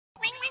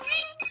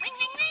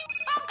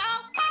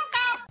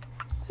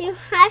You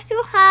have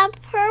to have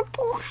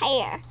purple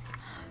hair.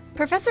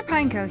 Professor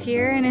Pineco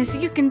here, and as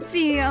you can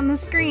see on the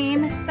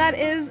screen, that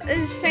is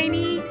a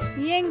shiny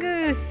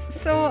Yungoos.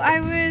 So I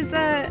was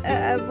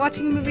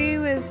watching a movie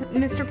with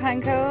Mr.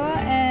 Pineco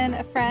and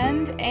a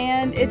friend,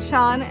 and it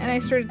shone, and I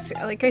started,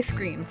 I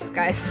screamed,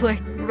 guys,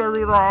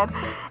 really loud.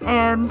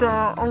 And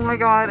oh my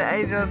god,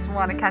 I just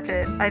want to catch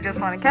it. I just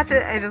want to catch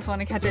it. I just want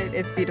to catch it.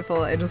 It's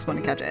beautiful. I just want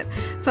to catch it.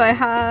 So I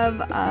have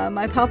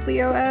my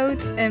Poplio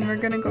out, and we're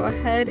gonna go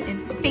ahead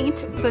and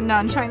faint the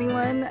non-shiny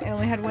one. I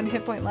only had 1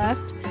 hit point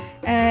left.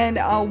 And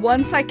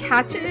once I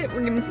catch it,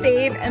 we're gonna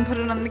save and put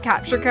it on the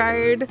capture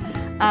card.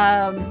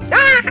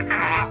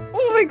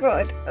 Oh my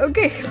god,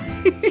 okay.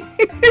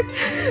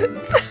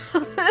 So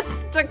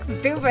this took a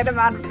stupid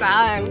amount of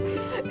time.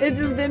 It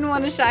just didn't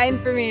want to shine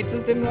for me, it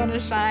just didn't want to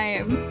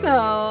shine.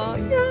 So,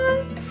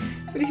 yeah.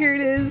 But here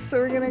it is, so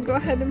we're gonna go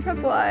ahead and press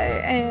Y,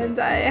 and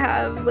I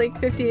have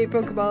 58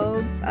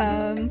 Pokeballs.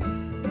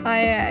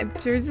 I'm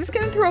just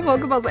gonna throw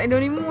Pokeballs. I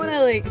don't even want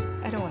to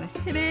I don't want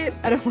to hit it.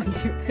 I don't want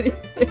to do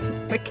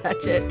anything but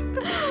catch it.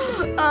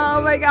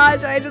 Oh my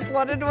gosh, I just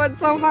wanted one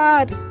so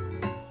bad.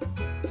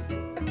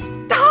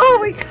 Oh,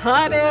 we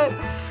got it.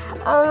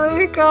 Oh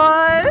my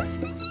gosh.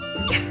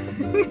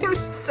 I'm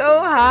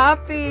so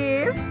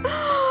happy.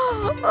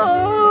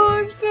 Oh,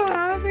 I'm so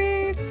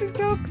happy. It's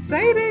so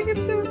exciting. It's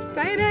so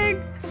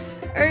exciting.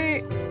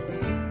 Alright.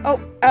 Oh,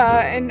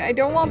 and I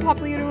don't want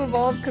Poplio to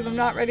evolve because I'm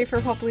not ready for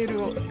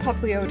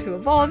Poplio to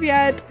evolve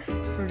yet.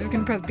 So we're just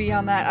gonna press B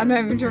on that. I'm not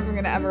even sure if we're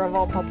gonna ever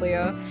evolve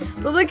Poplio.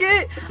 But look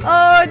at,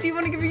 oh, do you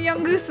want to give your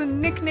Yungoos a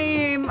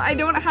nickname? I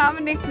don't have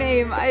a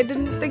nickname. I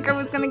didn't think I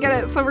was gonna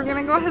get it, so we're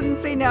gonna go ahead and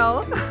say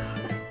no.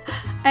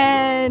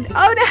 And,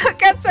 oh no, it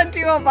got sent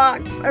to a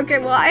box. Okay,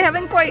 well, I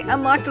haven't quite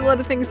unlocked a lot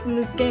of things in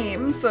this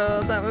game,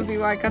 so that would be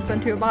why it got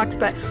sent to a box,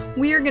 but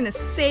we are gonna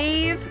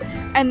save,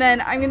 and then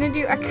I'm gonna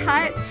do a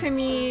cut to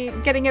me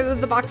getting it out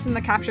of the box in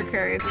the capture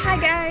card. Hi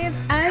guys,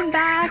 I'm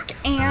back,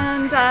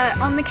 and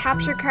on the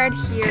capture card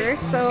here,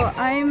 so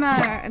I'm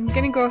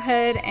gonna go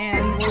ahead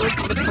and we'll look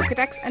at the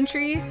Pokedex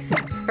entry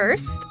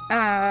first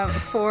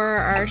for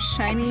our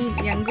shiny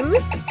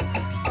Yungoos.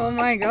 Oh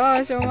my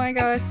gosh,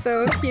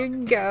 so here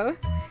you go.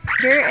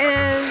 Here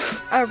is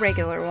a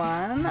regular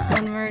one,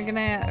 and we're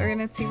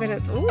gonna see what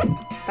it's. Ooh,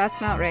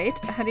 that's not right.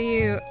 How do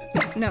you?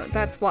 No,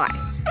 that's Y.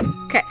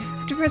 Okay, I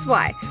have to press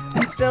Y.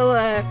 I'm still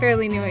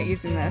fairly new at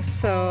using this,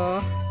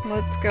 so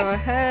let's go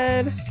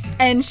ahead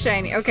and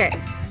shiny. Okay,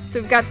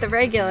 so we've got the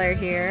regular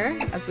here,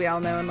 as we all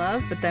know and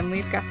love, but then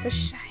we've got the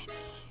shiny.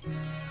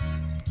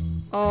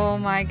 Oh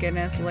my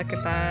goodness, look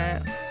at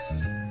that.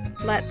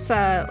 Let's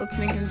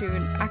make him do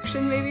an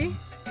action, maybe.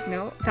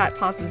 No, that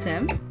pauses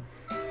him.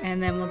 And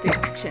then we'll do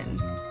action.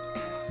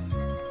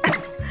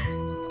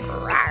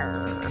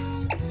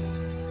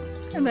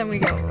 And then we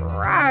go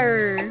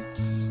rawr.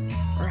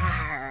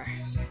 Rawr.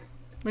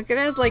 Look at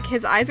his,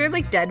 his eyes are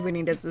dead when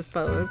he does this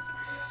pose.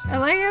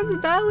 And his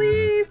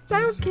belly,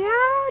 so cute.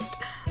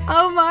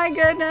 Oh my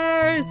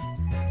goodness.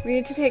 We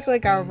need to take a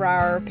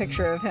rawr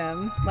picture of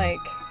him.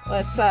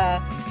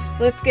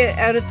 Let's get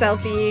out a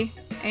selfie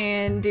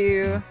and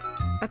do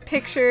a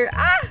picture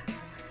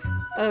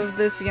of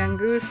this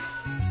Yungoos.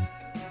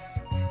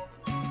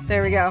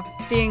 There we go.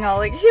 Being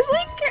all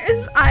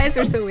his eyes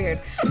are so weird.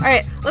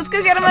 Alright, let's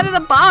go get him out of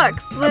the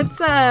box. Let's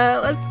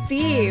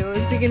see.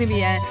 Is he gonna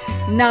be a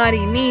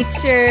naughty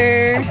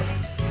nature?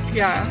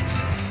 Yeah.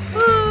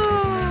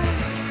 Oh,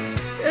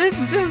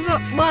 it's just,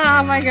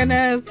 oh my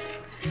goodness.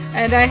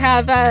 And I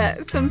have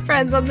some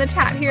friends on the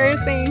chat here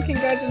saying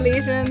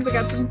congratulations. I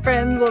got some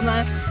friends on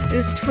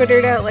just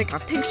twittered out a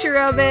picture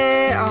of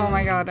it. Oh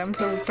my god, I'm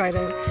so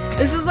excited.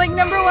 This is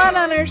 #1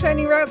 on our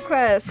shiny route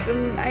quest,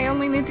 and I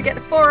only need to get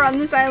 4 on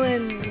this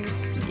island.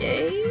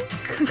 Yay!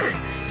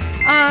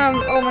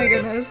 Oh my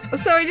goodness.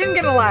 So I didn't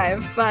get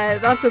alive,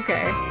 but that's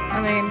okay.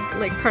 I mean,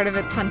 part of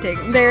it's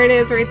hunting. There it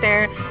is right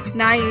there.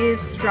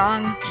 Naive,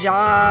 strong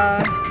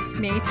jaw,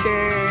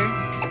 nature.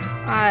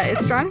 Is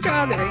strong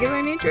jaw the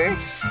regular nature?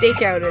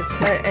 Stakeout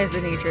is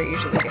a nature it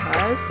usually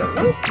has. So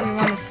we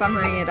want to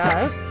summary it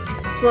up.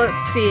 So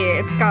let's see.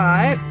 It's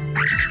got,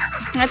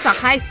 that's a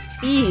high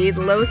speed,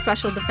 low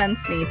special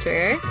defense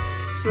nature.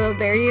 So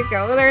there you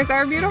go. There's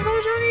our beautiful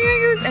shiny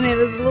Yungoos, and it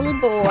is a little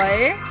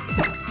boy.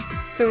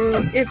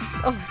 So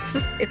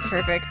it's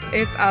perfect.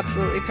 It's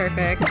absolutely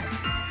perfect.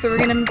 So we're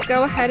gonna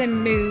go ahead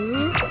and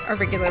move our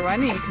regular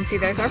one. And you can see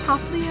there's our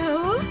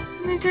Poplio.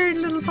 There's our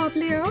little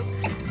Poplio.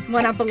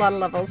 Went up a lot of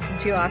levels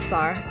since you last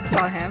saw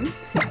him.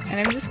 And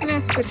I'm just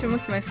gonna switch him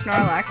with my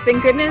Snorlax.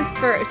 Thank goodness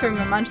for,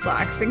 my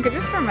Munchlax. Thank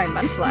goodness for my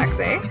Munchlax,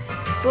 eh?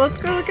 So let's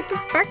go look at the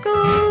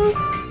sparkles.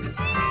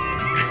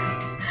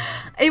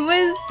 It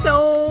was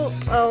so,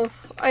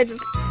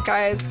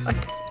 guys,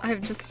 I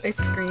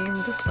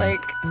screamed,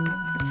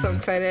 it's so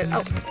excited.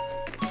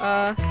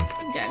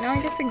 Yeah, no,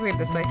 I guess I can go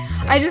this way.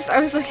 I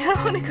was like, I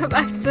don't want to go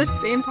back to that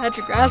same patch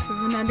of grass.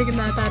 I've been hunting in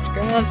that patch of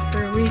grass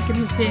for a week in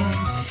this game.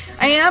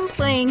 I am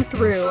playing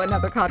through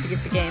another copy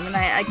of the game, and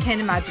I can't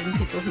imagine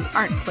people who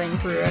aren't playing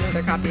through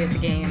another copy of the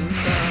game,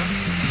 so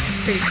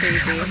It's pretty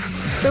crazy.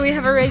 So we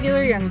have a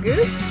regular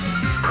Yungoos.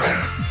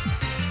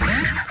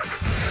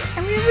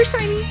 And we have a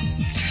shiny.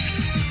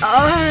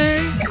 Oh,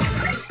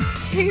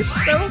 he's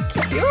so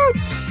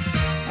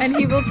cute. And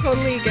he will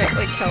totally get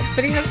like killed.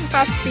 But he has a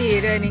fast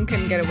speed and he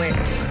couldn't get away.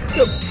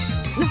 So,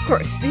 of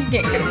course, he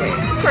can't get away.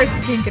 Of course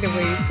he can't get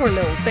away, poor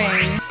little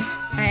thing.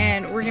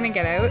 And we're gonna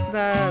get out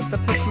the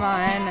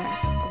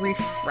Pokemon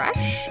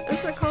Refresh,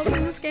 is it called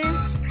in this game?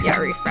 Yeah,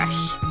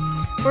 Refresh.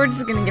 We're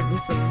just gonna give him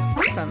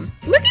some.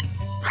 Look at,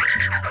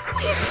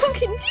 he's so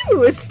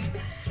confused.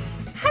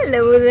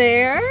 Hello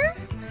there.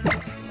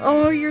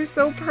 Oh, you're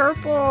so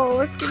purple.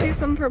 Let's give you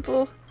some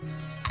purple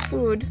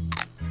food.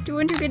 Do you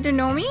want to get to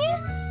know me?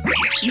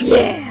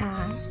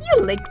 Yeah,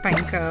 you like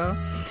Pineco.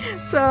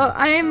 So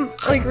I'm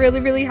like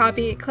really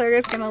happy.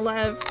 Clara's gonna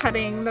love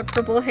petting the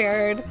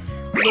purple-haired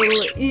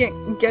little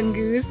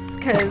Yungoos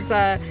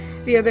because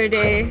the other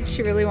day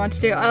she really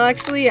wanted to. I'll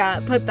actually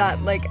put that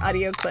like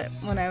audio clip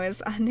when I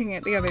was hunting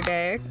it the other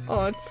day.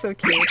 Oh, it's so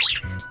cute.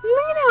 Look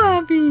at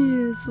how happy he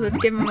is. Let's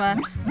give him a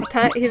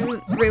pet. He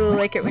doesn't really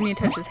like it when you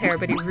touch his hair,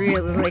 but he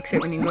really likes it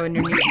when you go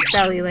underneath his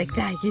belly like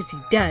that. Yes, he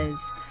does.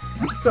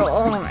 So,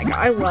 oh my god,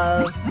 I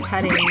love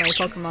petting my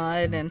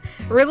Pokemon, and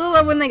I really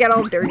love when they get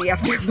all dirty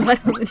after a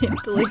battle and you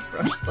have to like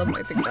brush them.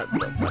 I think that's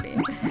so funny.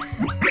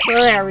 So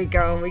there we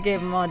go, we gave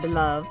him all the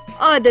love.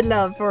 All the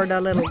love for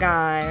the little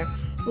guy.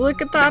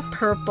 Look at that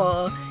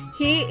purple.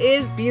 He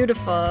is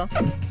beautiful.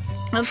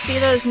 Let's see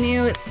those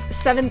new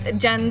 7th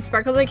gen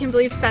sparkles. I can't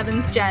believe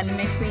 7th gen. It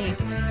makes me,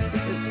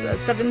 this is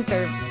 7th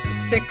or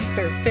 6th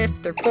or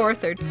 5th or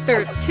 4th or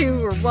 3rd,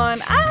 2 or 1.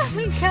 Ah,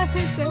 my god,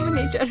 there's so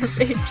many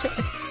generations.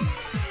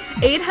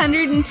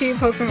 802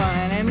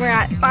 Pokemon, and we're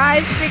at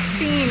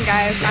 516,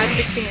 guys,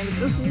 516.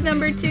 This is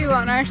number 2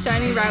 on our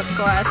shiny route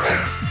quest.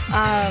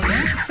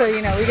 So,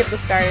 you know, we get the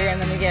starter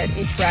and then we get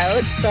each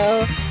route.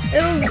 So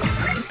it'll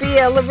be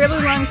a really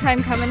long time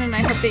coming, and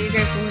I hope that you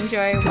guys will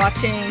enjoy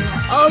watching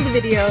all the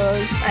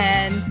videos,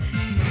 and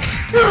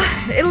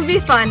it'll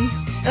be fun.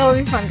 It'll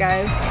be fun,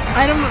 guys.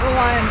 I don't know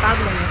why I'm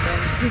battling with him.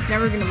 He's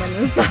never gonna win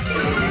this battle.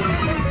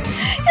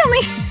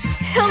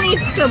 He'll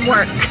need some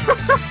work.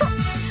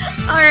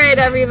 Alright,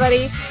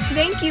 everybody,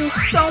 thank you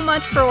so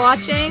much for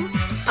watching.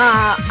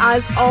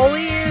 As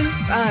always,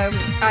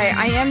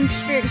 I am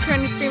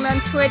trying to stream on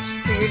Twitch,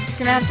 so you're just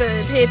gonna have to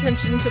pay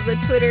attention to the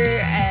Twitter,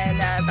 and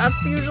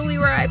that's usually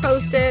where I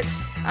post it.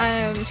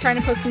 I'm trying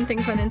to post some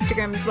things on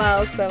Instagram as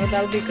well, so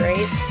that'll be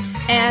great.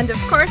 And of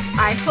course,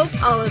 I hope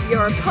all of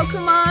your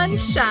Pokemon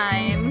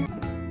shine.